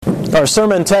Our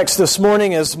sermon text this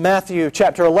morning is Matthew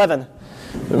chapter 11,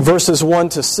 verses 1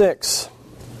 to 6.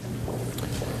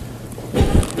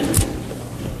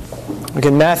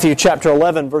 Again, Matthew chapter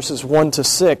 11, verses 1 to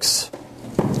 6.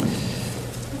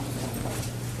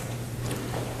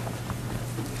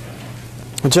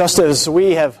 Just as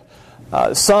we have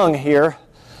sung here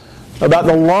about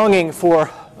the longing for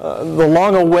the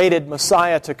long-awaited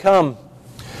Messiah to come,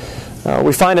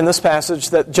 we find in this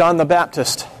passage that John the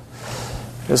Baptist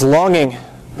is longing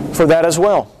for that as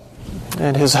well.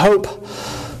 And his hope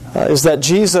is that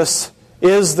Jesus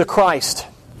is the Christ.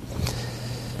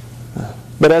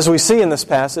 But as we see in this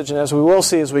passage, and as we will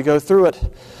see as we go through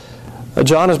it,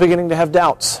 John is beginning to have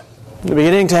doubts,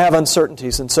 beginning to have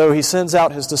uncertainties. And so he sends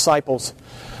out his disciples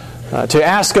to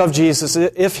ask of Jesus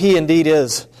if he indeed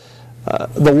is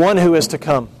the one who is to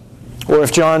come, or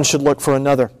if John should look for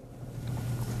another.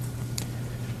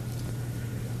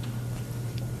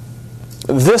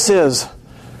 This is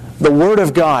the Word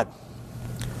of God.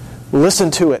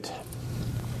 Listen to it.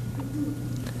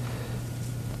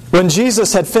 When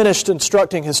Jesus had finished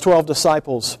instructing his 12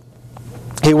 disciples,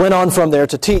 he went on from there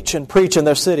to teach and preach in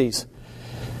their cities.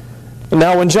 And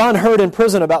now when John heard in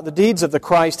prison about the deeds of the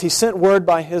Christ, he sent word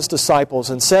by his disciples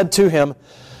and said to him,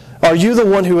 "Are you the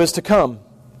one who is to come,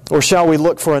 or shall we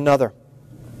look for another?"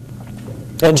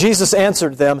 And Jesus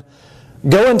answered them,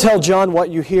 "Go and tell John what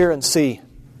you hear and see.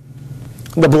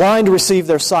 The blind receive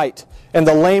their sight, and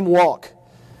the lame walk.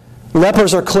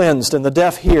 Lepers are cleansed, and the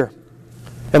deaf hear.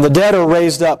 And the dead are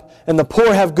raised up, and the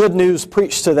poor have good news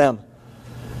preached to them.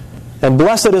 And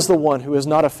blessed is the one who is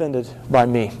not offended by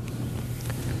me."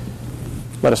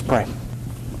 Let us pray.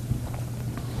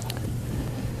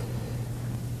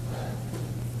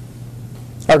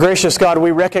 Our gracious God,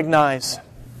 we recognize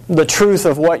the truth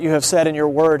of what you have said in your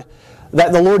word,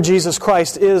 that the Lord Jesus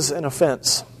Christ is an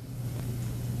offense.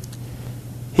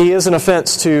 He is an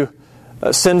offense to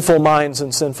sinful minds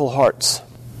and sinful hearts.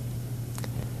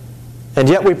 And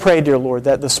yet we pray, dear Lord,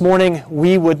 that this morning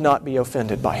we would not be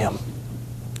offended by Him.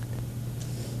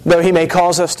 Though He may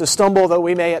cause us to stumble, though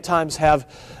we may at times have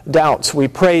doubts, we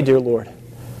pray, dear Lord,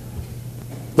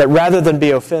 that rather than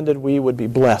be offended, we would be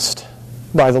blessed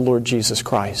by the Lord Jesus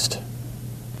Christ.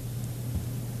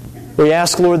 We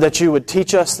ask, Lord, that you would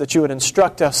teach us, that you would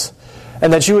instruct us,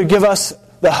 and that you would give us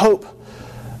the hope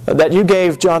that you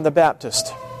gave John the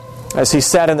Baptist as he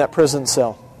sat in that prison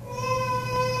cell.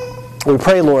 We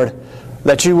pray, Lord,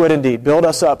 that you would indeed build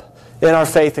us up in our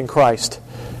faith in Christ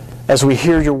as we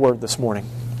hear your word this morning.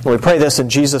 And we pray this in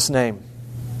Jesus' name.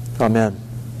 Amen.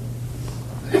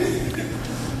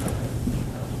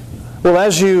 Well,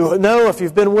 as you know, if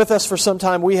you've been with us for some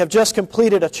time, we have just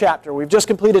completed a chapter. We've just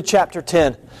completed chapter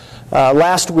 10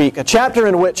 last week, a chapter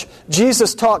in which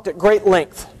Jesus talked at great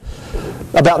length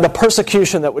about the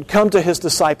persecution that would come to His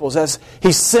disciples as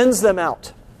He sends them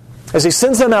out. As He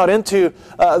sends them out into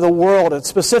the world, and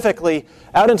specifically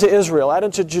out into Israel, out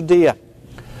into Judea,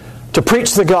 to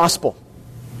preach the gospel.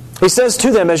 He says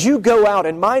to them, as you go out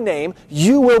in my name,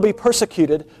 you will be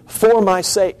persecuted for my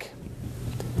sake.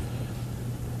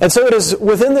 And so it is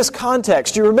within this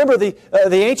context. You remember the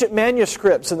ancient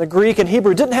manuscripts in the Greek and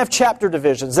Hebrew didn't have chapter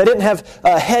divisions. They didn't have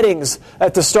headings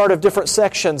at the start of different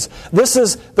sections. This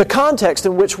is the context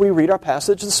in which we read our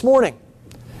passage this morning.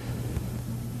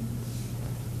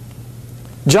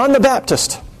 John the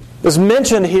Baptist is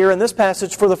mentioned here in this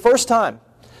passage for the first time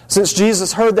since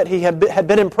Jesus heard that he had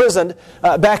been imprisoned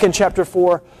back in chapter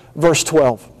 4, verse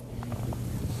 12.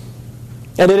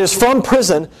 And it is from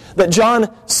prison that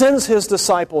John sends his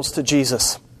disciples to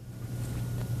Jesus.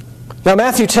 Now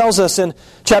Matthew tells us in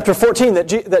chapter 14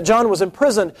 that John was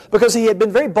imprisoned because he had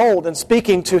been very bold in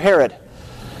speaking to Herod.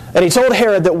 And he told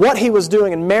Herod that what he was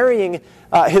doing in marrying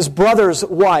his brother's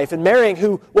wife, and marrying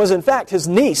who was in fact his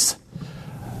niece,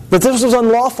 that this was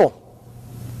unlawful.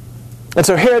 And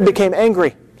so Herod became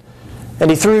angry,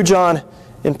 and he threw John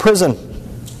in prison.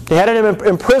 He had him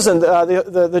imprisoned.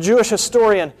 The Jewish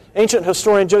historian, ancient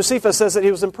historian Josephus says that he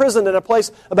was imprisoned in a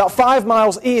place about 5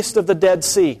 miles east of the Dead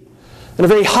Sea, in a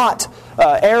very hot,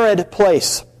 arid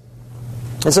place.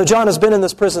 And so John has been in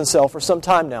this prison cell for some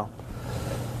time now.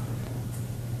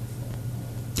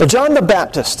 Now, John the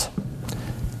Baptist,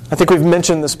 I think we've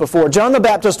mentioned this before, John the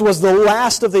Baptist was the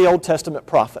last of the Old Testament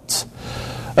prophets.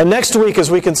 Next week,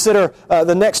 as we consider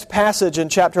the next passage in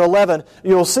chapter 11,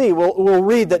 you'll see, we'll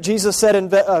read that Jesus said in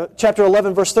chapter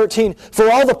 11, verse 13, "For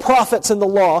all the prophets in the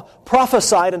law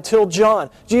prophesied until John."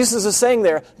 Jesus is saying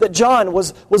there that John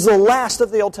was the last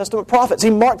of the Old Testament prophets. He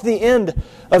marked the end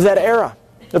of that era,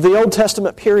 of the Old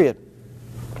Testament period.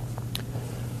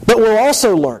 But we'll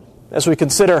also learn as we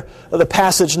consider the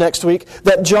passage next week,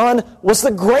 that John was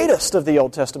the greatest of the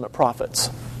Old Testament prophets.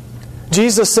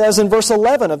 Jesus says in verse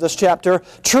 11 of this chapter,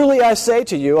 "Truly I say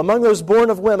to you, among those born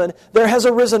of women, there has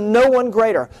arisen no one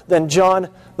greater than John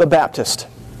the Baptist."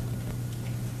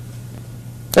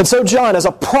 And so John, as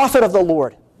a prophet of the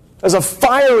Lord, as a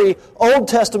fiery Old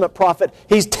Testament prophet,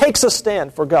 he takes a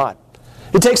stand for God.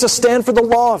 He takes a stand for the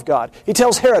law of God. He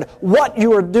tells Herod, what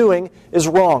you are doing is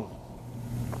wrong.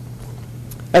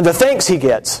 And the thanks he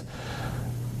gets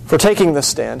for taking this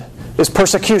stand is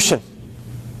persecution.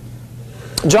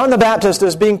 John the Baptist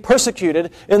is being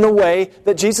persecuted in the way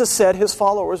that Jesus said his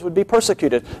followers would be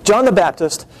persecuted. John the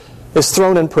Baptist is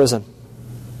thrown in prison.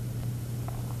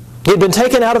 He had been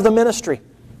taken out of the ministry.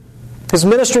 His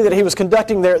ministry that he was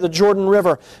conducting there at the Jordan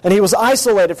River. And he was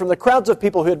isolated from the crowds of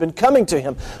people who had been coming to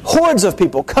him. Hordes of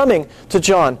people coming to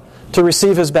John to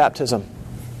receive his baptism.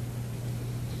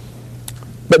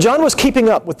 But John was keeping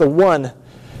up with the one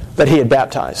that he had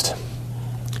baptized.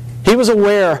 He was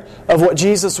aware of what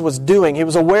Jesus was doing. He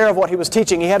was aware of what he was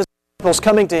teaching. He had his disciples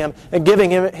coming to him and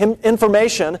giving him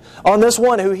information on this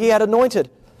one who he had anointed.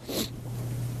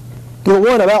 The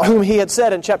one about whom he had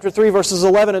said in chapter 3, verses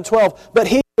 11 and 12, "But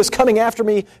he who is coming after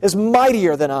me is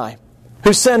mightier than I,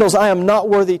 whose sandals I am not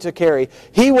worthy to carry.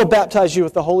 He will baptize you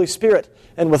with the Holy Spirit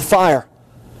and with fire.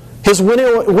 His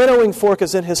winnowing fork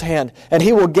is in his hand, and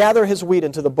he will gather his wheat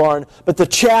into the barn, but the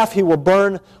chaff he will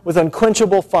burn with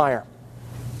unquenchable fire."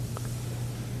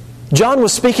 John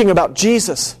was speaking about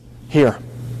Jesus here.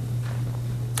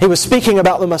 He was speaking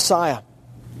about the Messiah.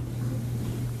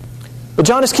 But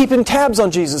John is keeping tabs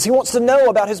on Jesus. He wants to know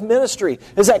about his ministry,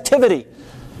 his activity.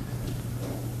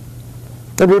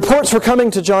 And reports were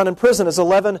coming to John in prison, as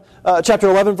chapter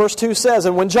 11, verse 2 says.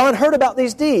 And when John heard about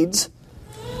these deeds,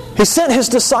 he sent his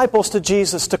disciples to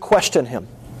Jesus to question him.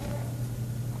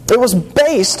 It was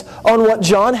based on what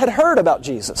John had heard about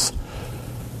Jesus.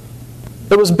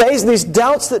 These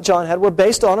doubts that John had were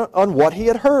based on what he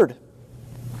had heard.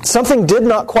 Something did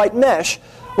not quite mesh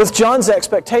with John's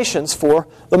expectations for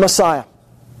the Messiah.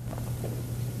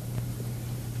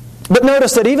 But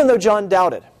notice that even though John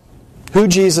doubted who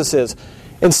Jesus is,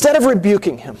 instead of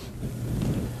rebuking him,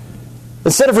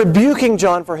 instead of rebuking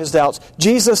John for his doubts,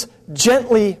 Jesus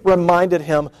gently reminded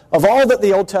him of all that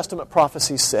the Old Testament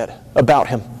prophecies said about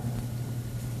him.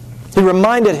 He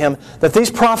reminded him that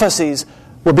these prophecies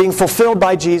were being fulfilled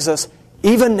by Jesus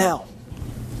even now.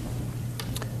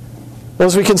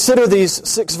 As we consider these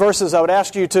 6 verses, I would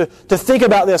ask you to think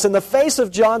about this. In the face of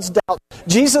John's doubt,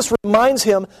 Jesus reminds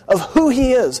him of who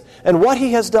he is and what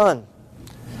he has done.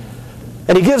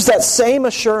 And he gives that same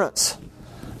assurance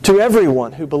to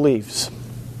everyone who believes.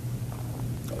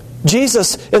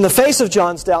 Jesus, in the face of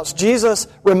John's doubts, Jesus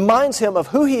reminds him of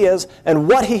who he is and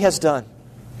what he has done.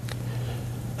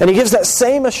 And he gives that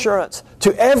same assurance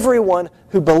to everyone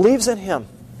who believes in him.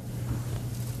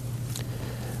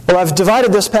 Well, I've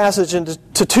divided this passage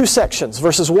into 2 sections,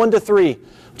 verses 1 to 3,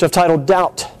 which I've titled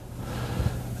Doubt,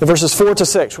 and verses 4 to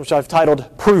 6, which I've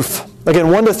titled Proof.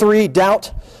 Again, 1 to 3,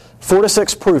 Doubt, 4 to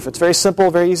 6, Proof. It's very simple,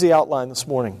 very easy outline this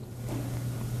morning.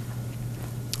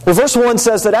 Well, verse 1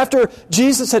 says that after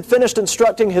Jesus had finished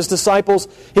instructing his disciples,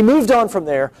 he moved on from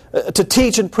there to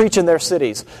teach and preach in their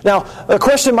cities. Now, a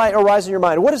question might arise in your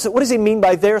mind. What does he mean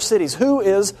by their cities?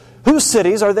 Whose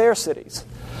cities are their cities?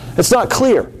 It's not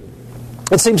clear.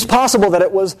 It seems possible that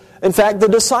it was, in fact, the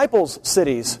disciples'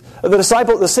 cities, the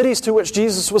cities to which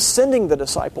Jesus was sending the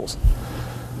disciples.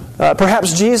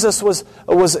 Perhaps Jesus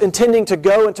was intending to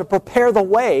go and to prepare the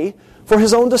way for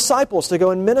his own disciples to go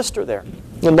and minister there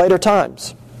in later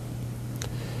times.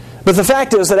 But the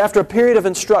fact is that after a period of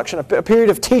instruction, a period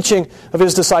of teaching of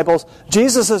his disciples,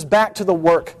 Jesus is back to the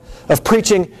work of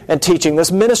preaching and teaching,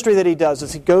 this ministry that he does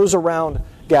as he goes around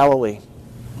Galilee.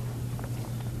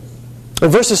 In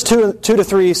verses 2 to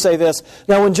 3 say this,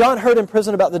 "Now when John heard in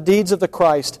prison about the deeds of the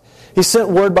Christ, he sent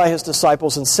word by his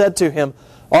disciples and said to him,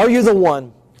 'Are you the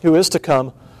one who is to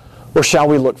come, or shall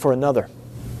we look for another?'"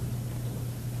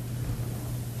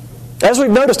 As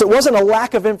we've noticed, it wasn't a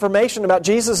lack of information about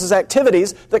Jesus'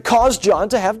 activities that caused John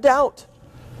to have doubt.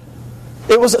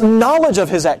 It was knowledge of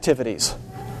his activities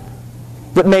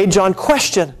that made John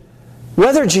question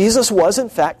whether Jesus was in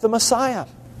fact the Messiah.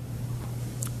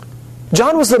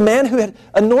 John was the man who had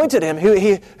anointed him, who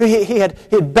he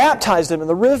had baptized him in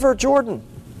the river Jordan.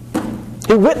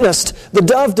 He witnessed the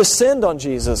dove descend on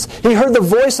Jesus. He heard the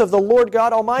voice of the Lord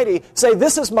God Almighty say,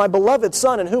 "This is my beloved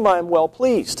Son in whom I am well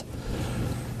pleased."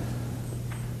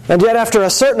 And yet after a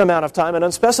certain amount of time, an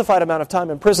unspecified amount of time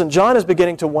in prison, John is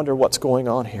beginning to wonder what's going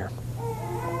on here.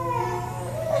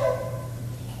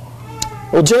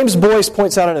 Well, James Boyce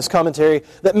points out in his commentary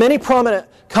that many prominent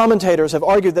commentators have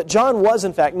argued that John was,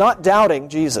 in fact, not doubting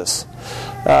Jesus.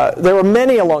 There were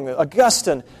many along the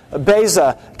Augustine,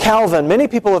 Beza, Calvin. Many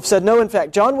people have said, no, in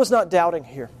fact, John was not doubting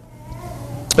here.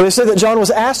 They say that John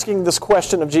was asking this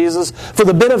question of Jesus for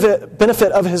the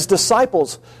benefit of his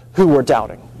disciples who were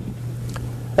doubting.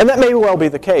 And that may well be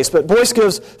the case, but Boyce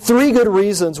gives 3 good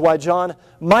reasons why John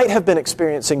might have been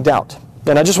experiencing doubt.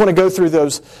 And I just want to go through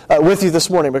those with you this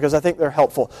morning because I think they're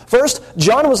helpful. First,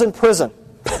 John was in prison.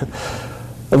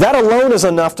 That alone is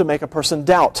enough to make a person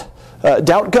doubt.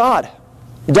 Doubt God.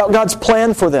 Doubt God's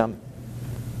plan for them.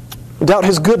 Doubt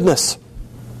His goodness.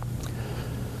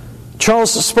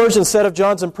 Charles Spurgeon said of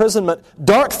John's imprisonment,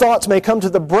 "Dark thoughts may come to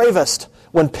the bravest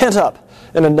when pent up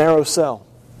in a narrow cell."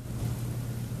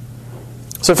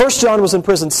 So first, John was in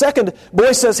prison. Second,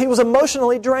 Boyce says he was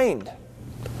emotionally drained.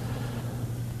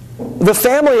 The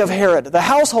family of Herod, the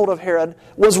household of Herod,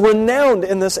 was renowned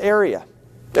in this area.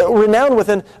 Renowned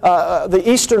within the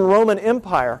Eastern Roman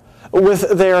Empire with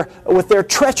their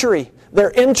treachery, their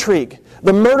intrigue,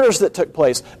 the murders that took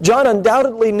place. John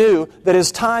undoubtedly knew that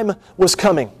his time was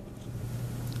coming.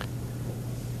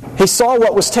 He saw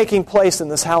what was taking place in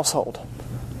this household.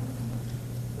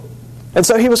 And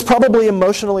so he was probably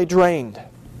emotionally drained.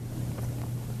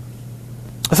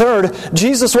 Third,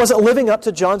 Jesus wasn't living up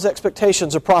to John's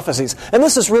expectations or prophecies. And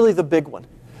this is really the big one.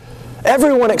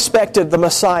 Everyone expected the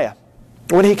Messiah.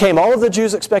 When He came, all of the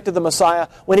Jews expected the Messiah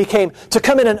when He came to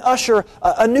come in and usher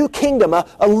a new kingdom,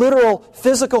 a literal,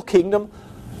 physical kingdom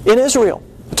in Israel,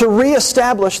 to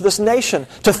reestablish this nation,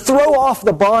 to throw off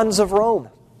the bonds of Rome,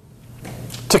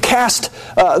 to cast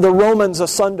the Romans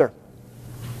asunder.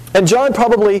 And John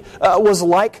probably was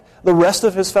like the rest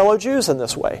of his fellow Jews in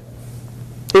this way.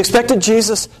 He expected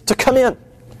Jesus to come in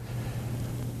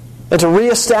and to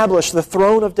reestablish the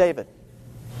throne of David,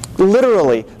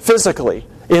 literally, physically,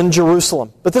 in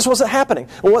Jerusalem. But this wasn't happening.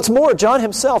 Well, what's more, John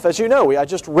himself, as you know, I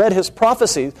just read his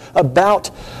prophecy about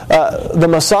the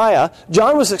Messiah.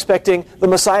 John was expecting the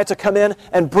Messiah to come in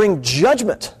and bring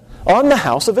judgment on the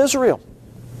house of Israel.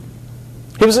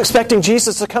 He was expecting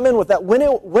Jesus to come in with that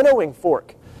winnowing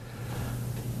fork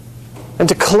and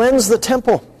to cleanse the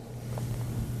temple.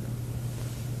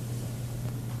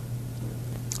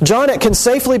 John, it can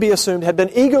safely be assumed, had been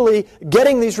eagerly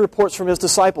getting these reports from his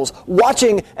disciples,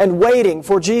 watching and waiting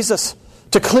for Jesus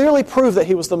to clearly prove that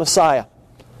He was the Messiah.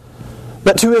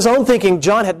 But to his own thinking,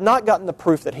 John had not gotten the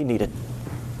proof that he needed.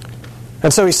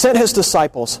 And so he sent his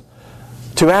disciples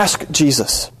to ask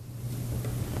Jesus.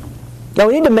 Now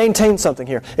we need to maintain something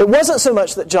here. It wasn't so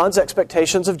much that John's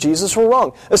expectations of Jesus were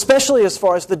wrong, especially as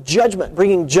far as the judgment,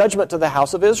 bringing judgment to the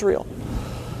house of Israel.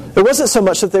 It wasn't so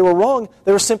much that they were wrong,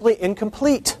 they were simply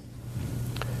incomplete.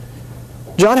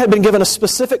 John had been given a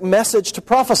specific message to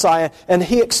prophesy, and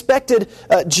he expected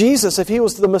Jesus, if He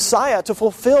was the Messiah, to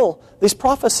fulfill these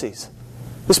prophecies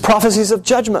of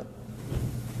judgment.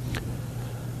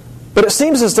 But it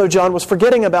seems as though John was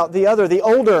forgetting about the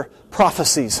older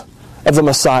prophecies of the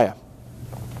Messiah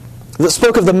that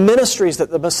spoke of the ministries that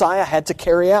the Messiah had to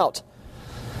carry out.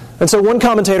 And so one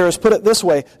commentator has put it this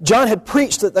way: John had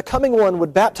preached that the coming one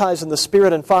would baptize in the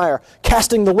Spirit and fire,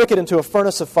 casting the wicked into a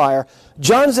furnace of fire.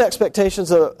 John's expectations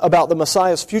about the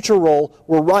Messiah's future role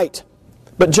were right.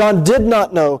 But John did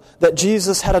not know that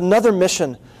Jesus had another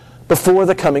mission before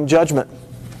the coming judgment.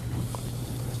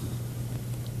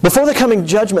 Before the coming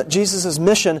judgment, Jesus'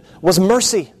 mission was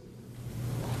mercy.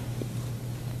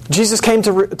 Jesus came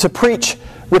to preach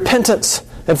repentance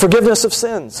and forgiveness of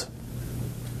sins.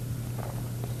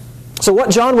 So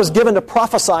what John was given to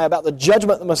prophesy about the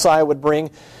judgment the Messiah would bring,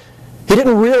 he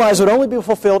didn't realize would only be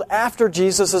fulfilled after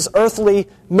Jesus' earthly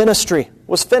ministry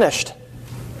was finished.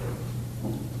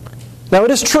 Now it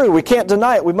is true, we can't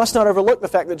deny it. We must not overlook the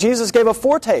fact that Jesus gave a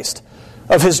foretaste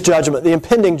of His judgment, the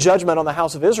impending judgment on the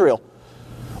house of Israel,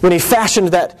 when He fashioned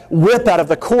that whip out of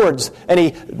the cords and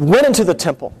He went into the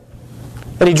temple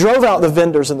and He drove out the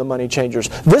vendors and the money changers.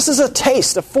 This is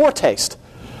a foretaste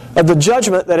of the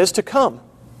judgment that is to come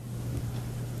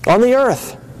on the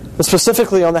earth, and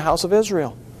specifically on the house of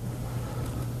Israel.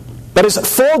 But His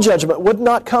full judgment would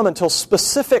not come until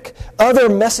specific other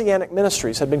messianic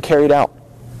ministries had been carried out.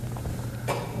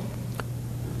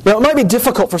 Now, it might be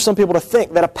difficult for some people to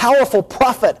think that a powerful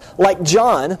prophet like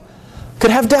John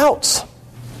could have doubts.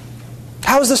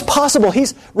 How is this possible?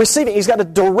 He's got a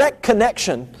direct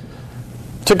connection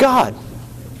to God.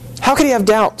 How could he have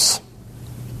doubts?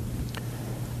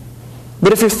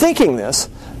 But if you're thinking this,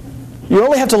 you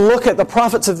only have to look at the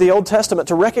prophets of the Old Testament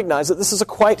to recognize that this is a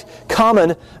quite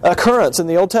common occurrence in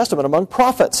the Old Testament among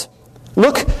prophets.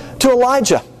 Look to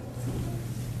Elijah.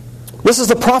 This is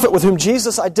the prophet with whom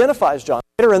Jesus identifies John.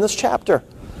 later in this chapter.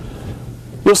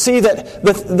 You'll see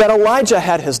that Elijah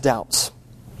had his doubts.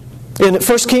 In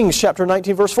 1 Kings chapter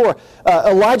 19, verse 4,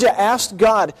 Elijah asked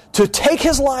God to take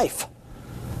his life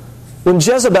when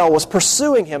Jezebel was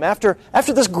pursuing him after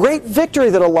this great victory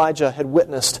that Elijah had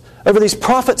witnessed over these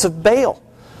prophets of Baal,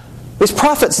 these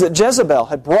prophets that Jezebel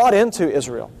had brought into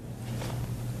Israel.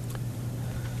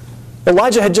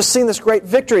 Elijah had just seen this great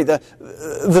victory.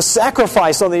 The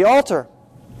sacrifice on the altar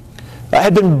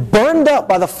had been burned up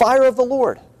by the fire of the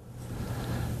Lord.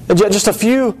 And yet just a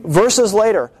few verses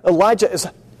later, Elijah is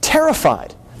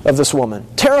terrified of this woman,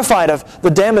 terrified of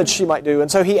the damage she might do. And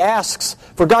so he asks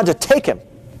for God to take him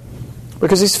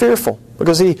because he's fearful,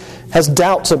 because he has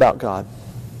doubts about God.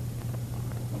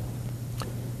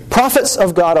 Prophets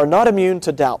of God are not immune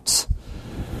to doubts.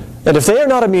 And if they are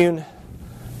not immune,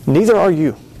 neither are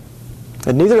you.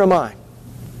 And neither am I.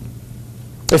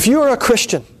 If you are a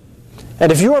Christian,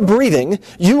 and if you are breathing,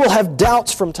 you will have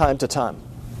doubts from time to time.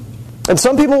 And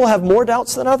some people will have more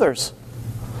doubts than others.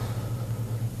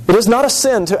 It is not a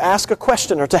sin to ask a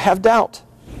question or to have doubt.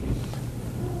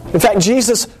 In fact,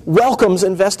 Jesus welcomes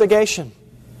investigation.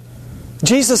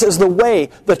 Jesus is the way,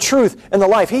 the truth, and the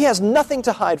life. He has nothing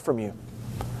to hide from you.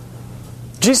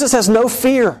 Jesus has no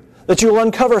fear that you will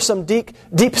uncover some deep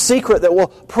secret that will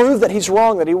prove that He's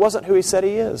wrong, that He wasn't who He said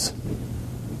He is.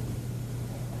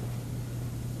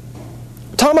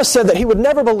 Thomas said that he would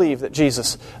never believe that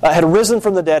Jesus had risen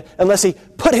from the dead unless he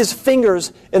put his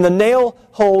fingers in the nail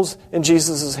holes in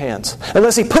Jesus' hands.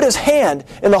 Unless he put his hand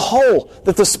in the hole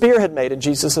that the spear had made in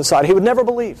Jesus' side. He would never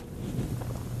believe.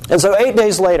 And so 8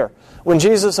 days later, when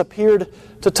Jesus appeared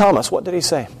to Thomas, what did He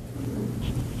say?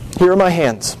 Here are my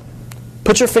hands.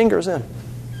 Put your fingers in.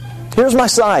 Here's my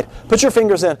side. Put your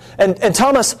fingers in. And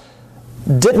Thomas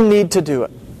didn't need to do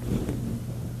it.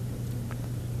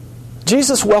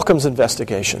 Jesus welcomes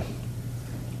investigation.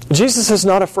 Jesus is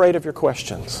not afraid of your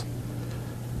questions.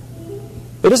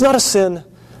 It is not a sin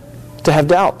to have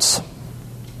doubts.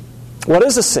 What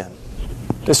is a sin?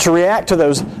 Is to react to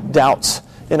those doubts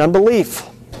in unbelief.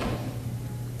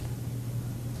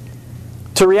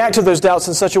 To react to those doubts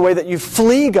in such a way that you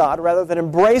flee God rather than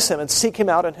embrace Him and seek Him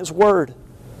out in His Word.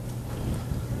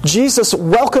 Jesus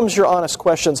welcomes your honest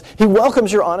questions. He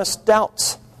welcomes your honest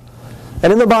doubts.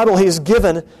 And in the Bible, He has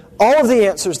given all of the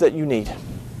answers that you need.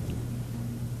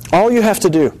 All you have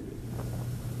to do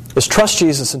is trust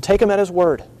Jesus and take Him at His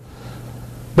word.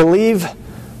 Believe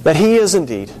that He is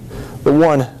indeed the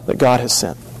one that God has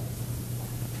sent.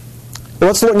 Well,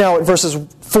 let's look now at verses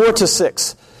 4 to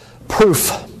 6.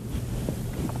 Proof.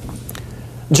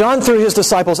 John, through his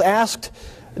disciples, asked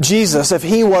Jesus if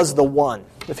He was the one.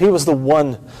 If He was the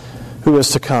one who is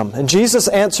to come. And Jesus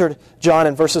answered John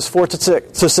in verses 4 to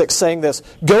 6, saying this,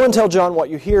 "Go and tell John what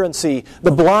you hear and see.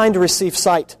 The blind receive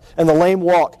sight, and the lame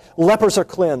walk. Lepers are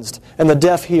cleansed, and the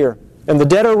deaf hear. And the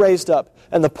dead are raised up,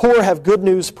 and the poor have good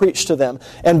news preached to them.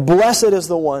 And blessed is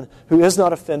the one who is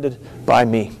not offended by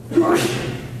me."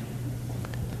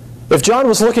 If John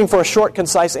was looking for a short,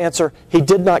 concise answer, he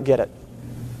did not get it.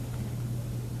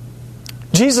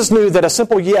 Jesus knew that a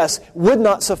simple yes would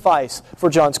not suffice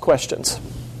for John's questions.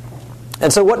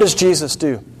 And so what does Jesus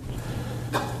do?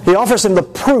 He offers him the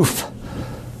proof.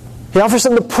 He offers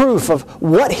him the proof of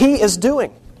what He is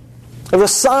doing, of the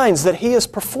signs that He is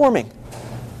performing.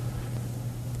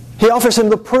 He offers him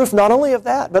the proof not only of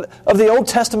that, but of the Old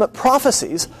Testament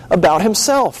prophecies about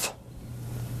Himself.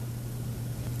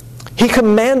 He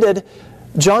commanded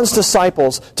John's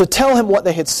disciples to tell him what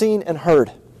they had seen and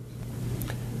heard.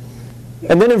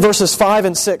 And then in verses 5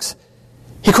 and 6,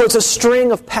 he quotes a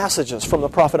string of passages from the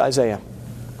prophet Isaiah.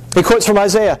 He quotes from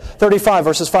Isaiah 35,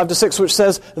 verses 5 to 6, which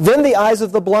says, "Then the eyes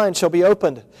of the blind shall be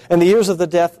opened, and the ears of the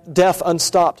deaf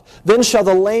unstopped. Then shall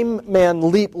the lame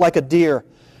man leap like a deer,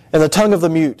 and the tongue of the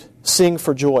mute sing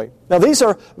for joy." Now these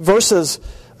are verses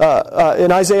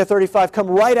in Isaiah 35 come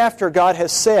right after God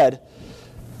has said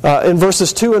in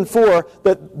verses 2 and 4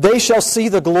 that they shall see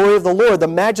the glory of the Lord, the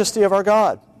majesty of our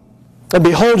God. And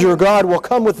behold, your God will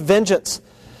come with vengeance,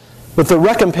 with the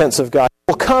recompense of God.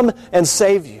 He will come and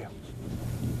save you.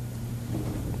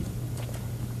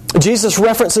 Jesus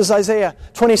references Isaiah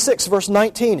 26, verse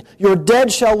 19. "Your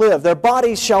dead shall live, their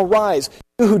bodies shall rise.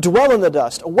 You who dwell in the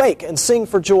dust, awake and sing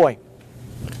for joy."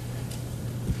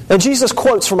 And Jesus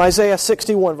quotes from Isaiah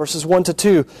 61, verses 1 to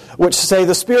 2, which say,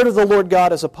 "The Spirit of the Lord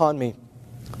God is upon me,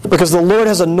 because the Lord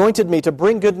has anointed me to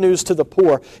bring good news to the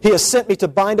poor. He has sent me to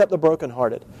bind up the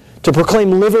brokenhearted, to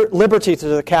proclaim liberty to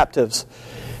the captives,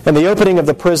 and the opening of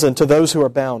the prison to those who are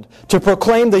bound, to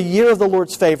proclaim the year of the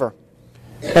Lord's favor,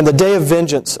 and the day of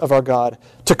vengeance of our God,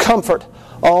 to comfort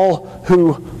all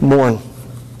who mourn."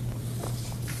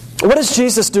 What is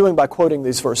Jesus doing by quoting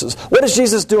these verses? What is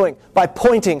Jesus doing by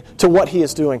pointing to what he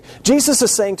is doing? Jesus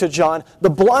is saying to John, the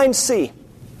blind see,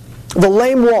 the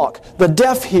lame walk, the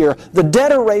deaf hear, the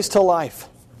dead are raised to life.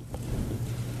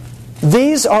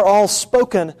 These are all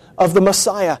spoken of the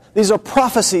Messiah. These are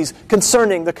prophecies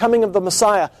concerning the coming of the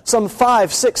Messiah some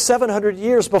 500, 600, 700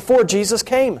 years before Jesus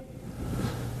came.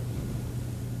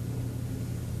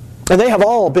 And they have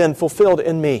all been fulfilled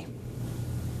in me.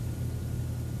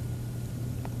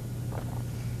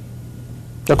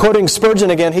 Now, quoting Spurgeon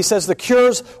again, he says, the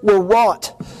cures were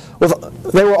wrought.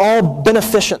 They were all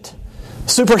beneficent,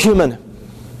 superhuman,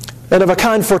 and of a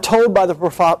kind foretold by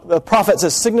the prophets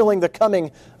as signaling the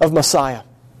coming of Messiah.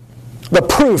 The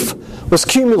proof was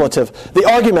cumulative. The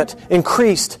argument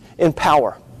increased in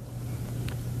power.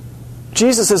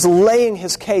 Jesus is laying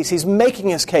his case. He's making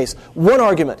his case. One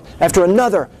argument after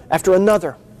another after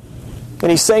another. And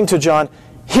he's saying to John,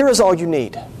 here is all you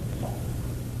need.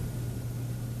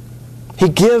 He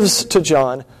gives to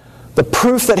John the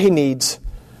proof that he needs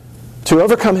to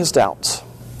overcome his doubts.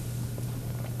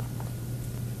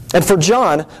 And for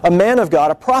John, a man of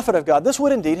God, a prophet of God, this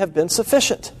would indeed have been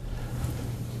sufficient.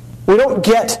 We don't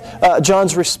get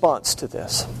John's response to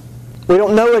this. We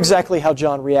don't know exactly how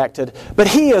John reacted, but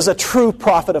he is a true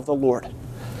prophet of the Lord.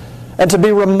 And to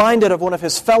be reminded of one of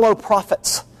his fellow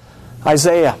prophets,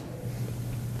 Isaiah,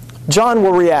 John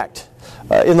will react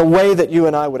in the way that you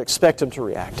and I would expect him to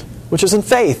react, which is in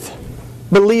faith,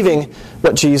 believing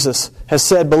what Jesus has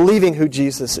said, believing who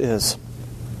Jesus is.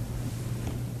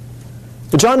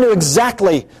 John knew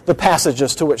exactly the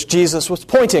passages to which Jesus was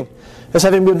pointing as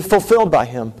having been fulfilled by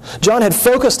him. John had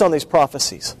focused on these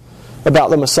prophecies about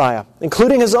the Messiah,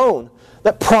 including his own,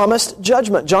 that promised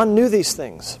judgment. John knew these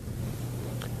things.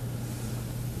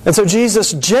 And so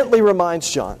Jesus gently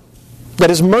reminds John that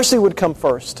his mercy would come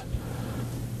first,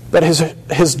 that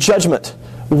his judgment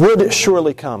would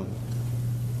surely come.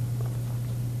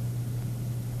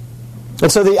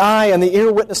 And so the eye and the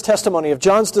ear witness testimony of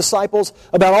John's disciples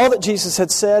about all that Jesus had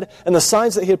said and the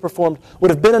signs that he had performed would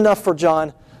have been enough for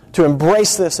John to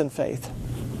embrace this in faith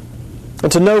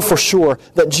and to know for sure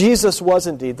that Jesus was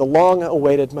indeed the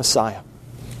long-awaited Messiah.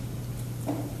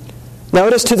 Now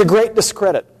it is to the great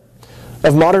discredit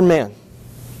of modern man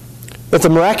that the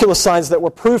miraculous signs that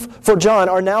were proof for John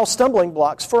are now stumbling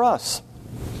blocks for us.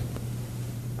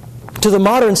 To the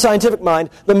modern scientific mind,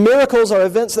 the miracles are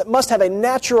events that must have a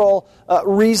natural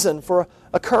reason for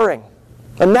occurring,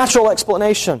 a natural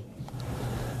explanation.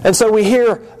 And so we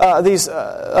hear these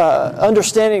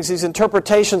understandings, these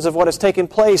interpretations of what has taken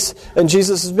place in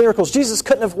Jesus' miracles. Jesus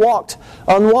couldn't have walked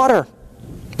on water,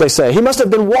 they say. He must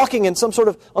have been walking on some sort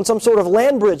of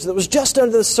land bridge that was just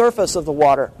under the surface of the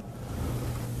water.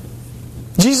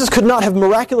 Jesus could not have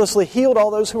miraculously healed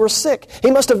all those who were sick. He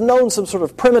must have known some sort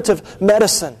of primitive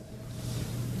medicine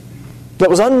that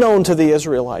was unknown to the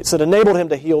Israelites that enabled him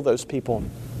to heal those people.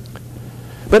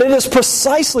 But it is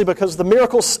precisely because the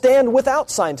miracles stand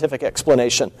without scientific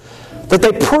explanation that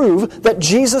they prove that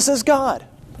Jesus is God.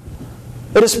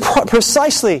 It is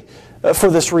precisely for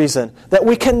this reason that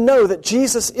we can know that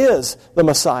Jesus is the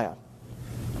Messiah.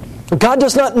 God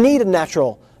does not need a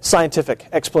natural scientific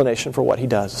explanation for what he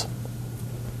does.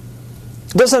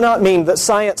 It does not mean that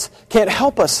science can't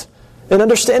help us in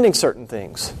understanding certain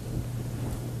things.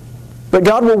 But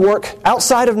God will work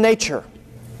outside of nature,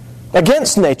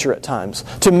 against nature at times,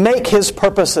 to make his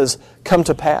purposes come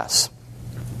to pass.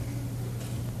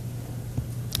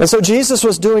 And so Jesus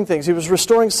was doing things. He was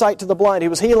restoring sight to the blind. He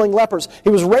was healing lepers. He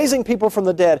was raising people from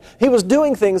the dead. He was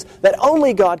doing things that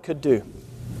only God could do.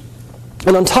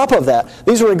 And on top of that,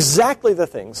 these were exactly the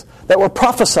things that were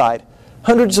prophesied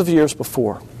hundreds of years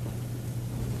before.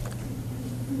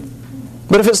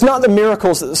 But if it's not the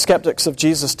miracles that the skeptics of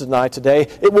Jesus deny today,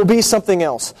 it will be something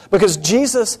else. Because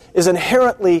Jesus is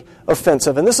inherently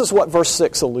offensive. And this is what verse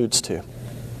 6 alludes to.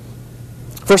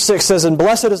 Verse 6 says, "And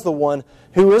blessed is the one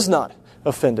who is not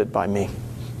offended by me."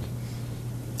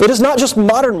 It is not just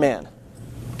modern man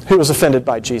who is offended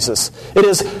by Jesus. It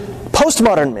is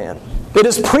postmodern man. It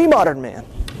is pre-modern man.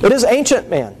 It is ancient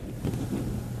man.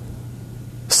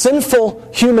 Sinful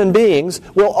human beings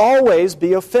will always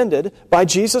be offended by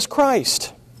Jesus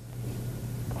Christ.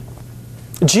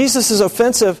 Jesus is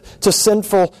offensive to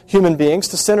sinful human beings,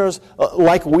 to sinners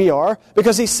like we are,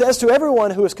 because he says to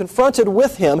everyone who is confronted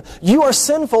with him, "You are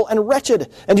sinful and wretched,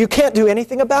 and you can't do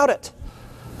anything about it.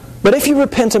 But if you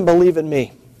repent and believe in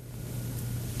me,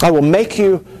 I will make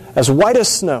you as white as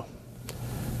snow,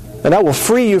 and I will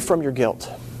free you from your guilt."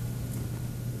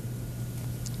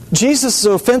 Jesus is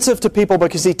offensive to people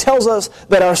because he tells us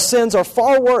that our sins are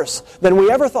far worse than we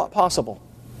ever thought possible.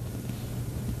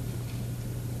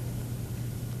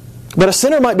 But a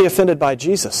sinner might be offended by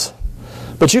Jesus.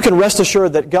 But you can rest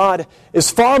assured that God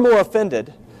is far more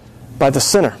offended by the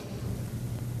sinner.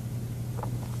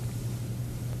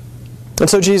 And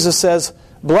so Jesus says,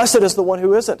 blessed is the one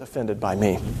who isn't offended by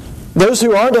me. Those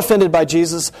who aren't offended by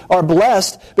Jesus are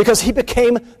blessed because He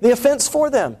became the offense for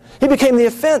them. He became the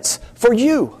offense for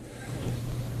you.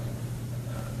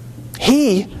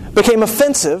 He became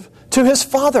offensive to His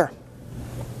Father.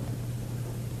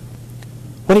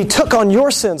 When He took on your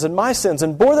sins and my sins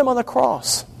and bore them on the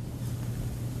cross.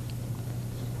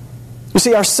 You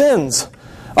see, our sins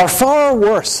are far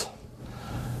worse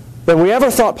than we ever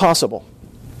thought possible.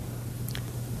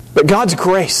 But God's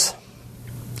grace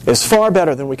is far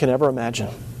better than we can ever imagine.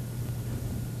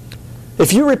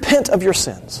 If you repent of your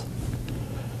sins,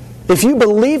 if you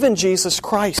believe in Jesus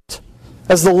Christ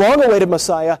as the long-awaited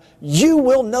Messiah, you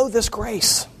will know this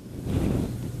grace.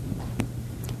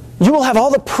 You will have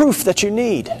all the proof that you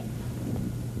need.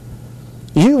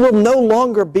 You will no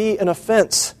longer be an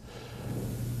offense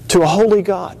to a holy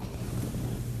God.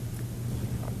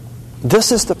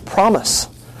 This is the promise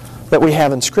that we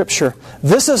have in Scripture.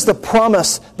 This is the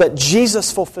promise that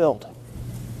Jesus fulfilled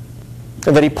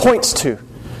and that He points to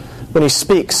when He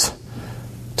speaks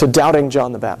to doubting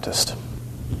John the Baptist.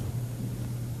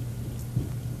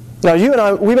 Now, you and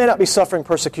I, we may not be suffering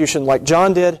persecution like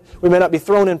John did. We may not be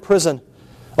thrown in prison.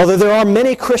 Although there are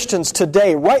many Christians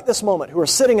today, right this moment, who are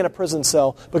sitting in a prison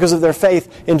cell because of their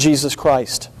faith in Jesus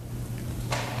Christ.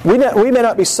 We may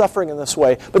not be suffering in this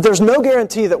way, but there's no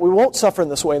guarantee that we won't suffer in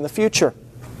this way in the future.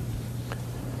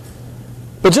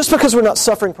 But just because we're not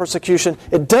suffering persecution,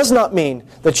 it does not mean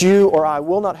that you or I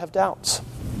will not have doubts.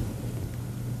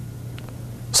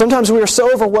 Sometimes we are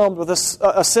so overwhelmed with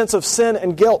a sense of sin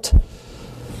and guilt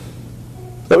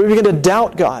that we begin to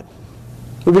doubt God.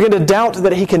 We begin to doubt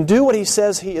that He can do what He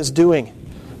says He is doing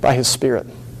by His Spirit,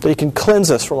 that He can cleanse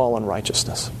us from all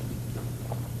unrighteousness.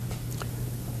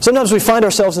 Sometimes we find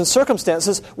ourselves in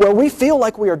circumstances where we feel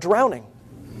like we are drowning.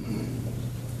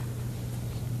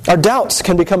 Our doubts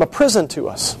can become a prison to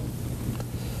us.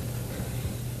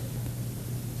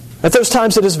 At those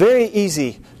times it is very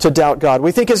easy to doubt God.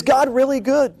 We think, is God really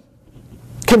good?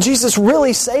 Can Jesus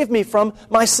really save me from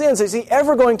my sins? Is He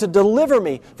ever going to deliver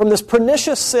me from this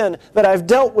pernicious sin that I've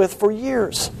dealt with for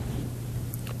years?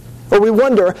 Or we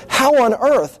wonder, how on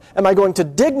earth am I going to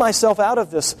dig myself out of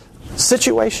this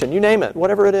situation? You name it,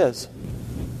 whatever it is.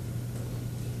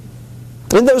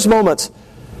 In those moments,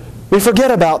 we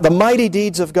forget about the mighty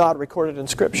deeds of God recorded in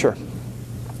Scripture.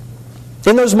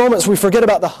 In those moments, we forget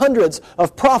about the hundreds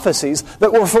of prophecies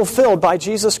that were fulfilled by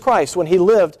Jesus Christ when He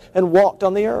lived and walked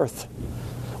on the earth.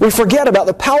 We forget about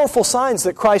the powerful signs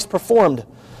that Christ performed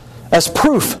as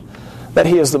proof that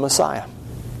He is the Messiah.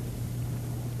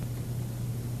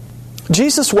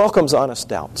 Jesus welcomes honest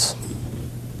doubts.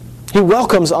 He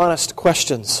welcomes honest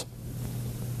questions.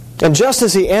 And just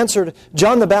as He answered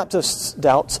John the Baptist's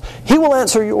doubts, He will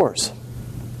answer yours.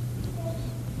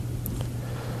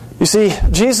 You see,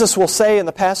 Jesus will say in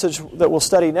the passage that we'll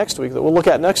study next week, that we'll look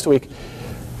at next week,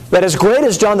 that as great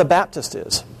as John the Baptist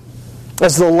is,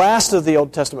 as the last of the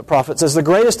Old Testament prophets, as the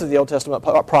greatest of the Old Testament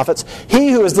prophets,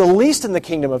 he who is the least in the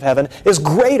kingdom of heaven is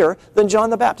greater than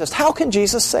John the Baptist. How can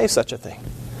Jesus say such a thing?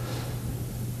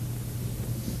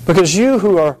 Because you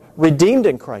who are redeemed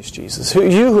in Christ Jesus,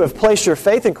 you who have placed your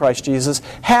faith in Christ Jesus,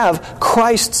 have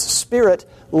Christ's Spirit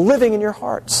living in your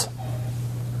hearts.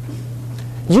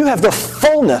 You have the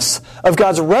fullness of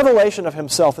God's revelation of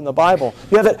Himself in the Bible.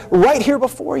 You have it right here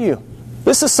before you.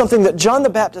 This is something that John the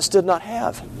Baptist did not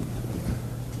have.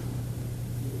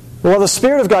 While the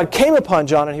Spirit of God came upon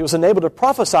John and he was enabled to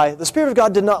prophesy, the Spirit of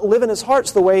God did not live in his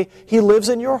hearts the way He lives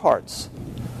in your hearts.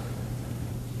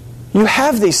 You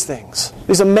have these things,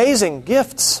 these amazing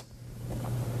gifts.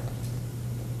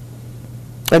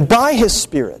 And by His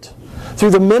Spirit,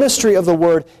 through the ministry of the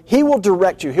Word, He will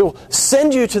direct you. He will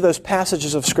send you to those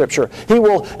passages of Scripture. He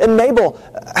will enable...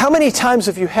 How many times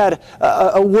have you had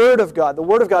a Word of God, the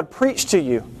Word of God preached to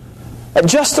you at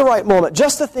just the right moment,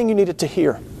 just the thing you needed to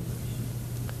hear?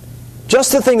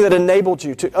 Just the thing that enabled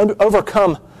you to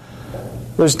overcome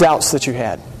those doubts that you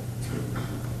had.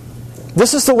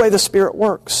 This is the way the Spirit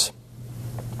works.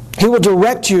 He will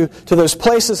direct you to those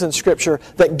places in Scripture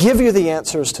that give you the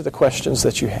answers to the questions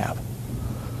that you have.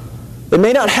 It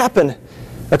may not happen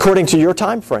according to your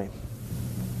time frame,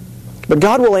 but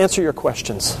God will answer your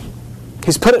questions.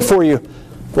 He's put it for you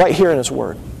right here in His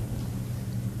Word.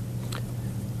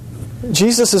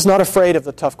 Jesus is not afraid of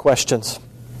the tough questions.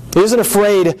 He isn't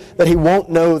afraid that He won't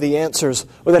know the answers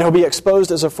or that He'll be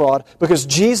exposed as a fraud, because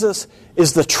Jesus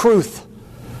is the truth.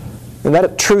 And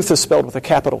that truth is spelled with a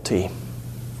capital T.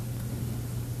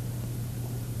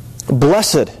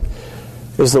 Blessed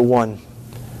is the one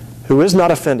who is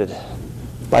not offended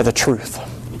by the truth.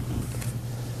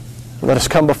 Let us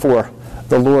come before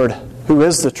the Lord, who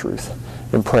is the truth,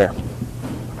 in prayer.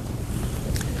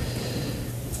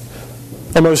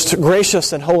 Our most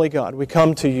gracious and holy God, we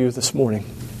come to you this morning.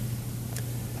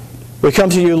 We come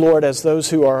to you, Lord, as those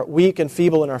who are weak and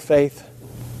feeble in our faith.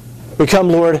 We come,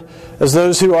 Lord, as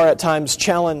those who are at times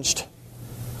challenged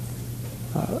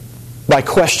by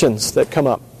questions that come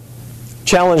up,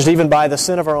 challenged even by the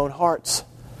sin of our own hearts.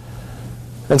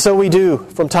 And so we do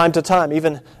from time to time.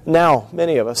 Even now,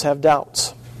 many of us have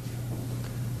doubts.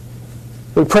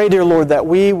 We pray, dear Lord, that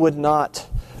we would not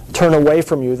turn away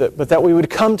from you, but that we would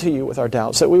come to you with our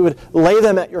doubts, that we would lay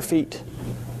them at your feet,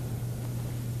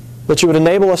 that you would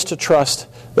enable us to trust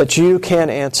that you can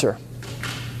answer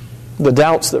the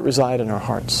doubts that reside in our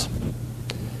hearts.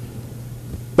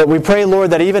 But we pray,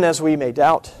 Lord, that even as we may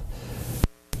doubt,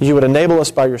 you would enable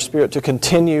us by your Spirit to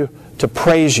continue to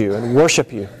praise you and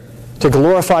worship you, to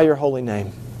glorify your holy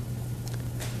name,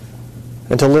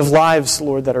 and to live lives,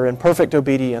 Lord, that are in perfect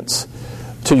obedience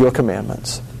to your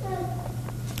commandments.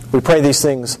 We pray these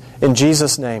things in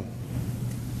Jesus' name.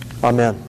 Amen.